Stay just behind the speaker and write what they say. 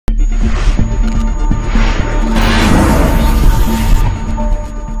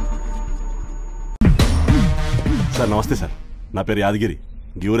నమస్తే సార్, నా పేరు యాదగిరి,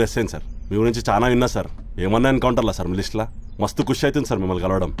 గియూర్ ఎస్ఐన్ సార్. మీ గురించి చాలా విన్నా సార్. ఏమన్నా ఎన్కౌంటర్లా సార్ మీ లిస్ట్లో? మస్తు ఖుషి అవుతుంది సార్ మిమ్మల్ని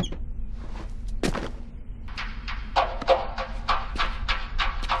కలవడం.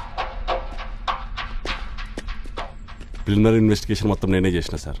 ప్రిలిమినరీ ఇన్వెస్టిగేషన్ మొత్తం నేనే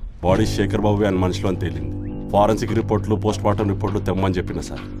చేసిన సార్. బాడీ శేఖర్ బాబు అని మనిషిలో అని తేలింది. ఫారెన్సిక్ రిపోర్ట్లు, పోస్ట్ మార్టం రిపోర్ట్లు తెమ్మని చెప్పిన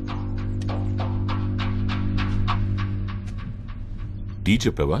సార్. టీ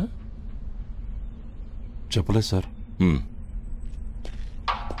చెప్పావా? చెప్పలేదు సార్.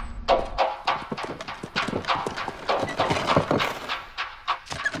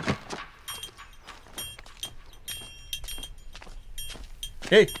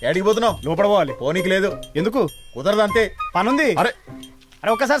 ఏడికి పోతున్నావు? లోపల పోవాలి. పోనీకి లేదు. ఎందుకు? కుదరదు అంతే. పనుంది. అరే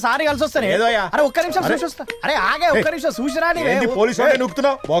అరే ఒక్కసారి సారి కలిసి వస్తాను. ఏదో అరే ఒక్క నిమిషం చూసి వస్తా. అరే ఆగే ఒక్క నిమిషం చూసిరా. పోలీసు అంటే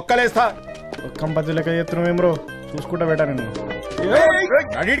నొక్కుతున్నావు, బొక్కలేస్తా. ఒక్కం పద్దు లెక్క చేస్తున్నావు ఏం బ్రో? చూసుకుంటా బెటా నేను.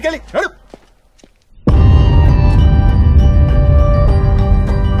 అడిగికెళ్ళి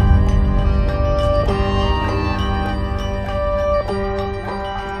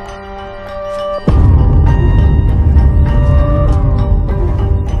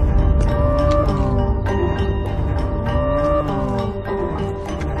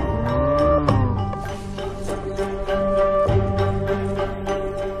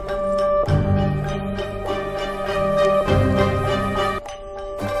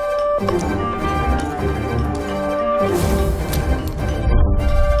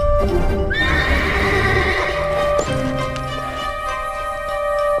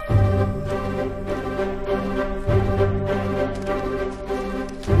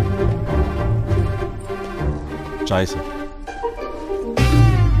చాయ్ సార్.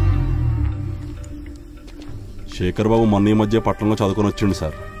 శేఖర్ బాబు మొన్న ఈ మధ్య పట్టణంలో చదువుకొని వచ్చిండు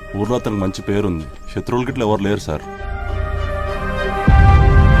సార్. ఊర్లో అతనికి మంచి పేరుంది. శత్రువులకి ఇట్లా ఎవరు లేరు సార్.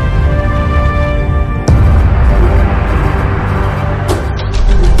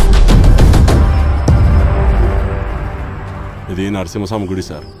 ఇది నరసింహస్వామి గుడి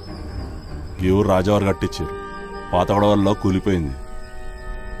సార్. ఈ ఊరు రాజావారు కట్టించారు. పాత గొడవల్లో కూలిపోయింది.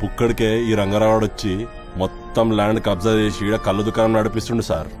 పుక్కడికే ఈ రంగారావుడు వచ్చి మొత్తం ల్యాండ్ కబ్జా చేసి ఈడ కళ్ళు దుకాణం నడిపిస్తుండు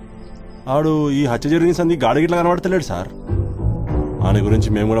సార్. ఆడు ఈ హత్య జరిగిన సంది గాడిగిట్లా కనబడతలేడు సార్. ఆయన గురించి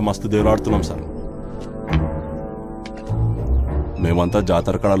మేము కూడా మస్తు దేవులాడుతున్నాం సార్. మేమంతా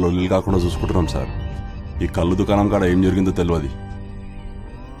జాతర కాడ లొల్లిలు కాకుండా చూసుకుంటున్నాం సార్. ఈ కళ్ళు దుకాణం కాడ ఏం జరిగిందో తెలియదు.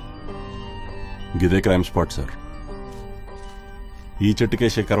 గిదే క్రైమ్ స్పాట్ సార్. ఈ చెట్టుకే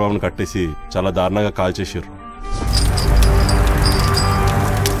శేఖర్ బాబుని కట్టేసి చాలా దారుణంగా కాల్చేసారు.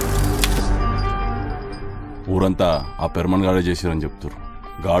 ఊరంతా ఆ పెర్మన్ గాడే చేశారని చెప్తారు.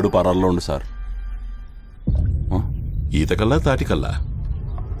 గాడు పరాల్లో ఉండు సార్. ఈతకల్లా తాటికల్లా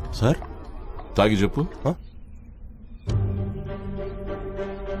సార్? తాగి చెప్పు.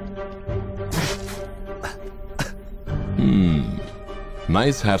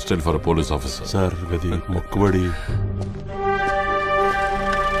 Nice hair style for police officer sir. గది మొక్కుబడి.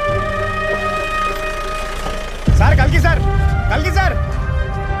 సార్ కల్కి సార్, కల్కి సార్.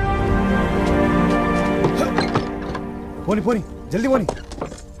 పోనీ పోనీ జల్దీ పోనీ.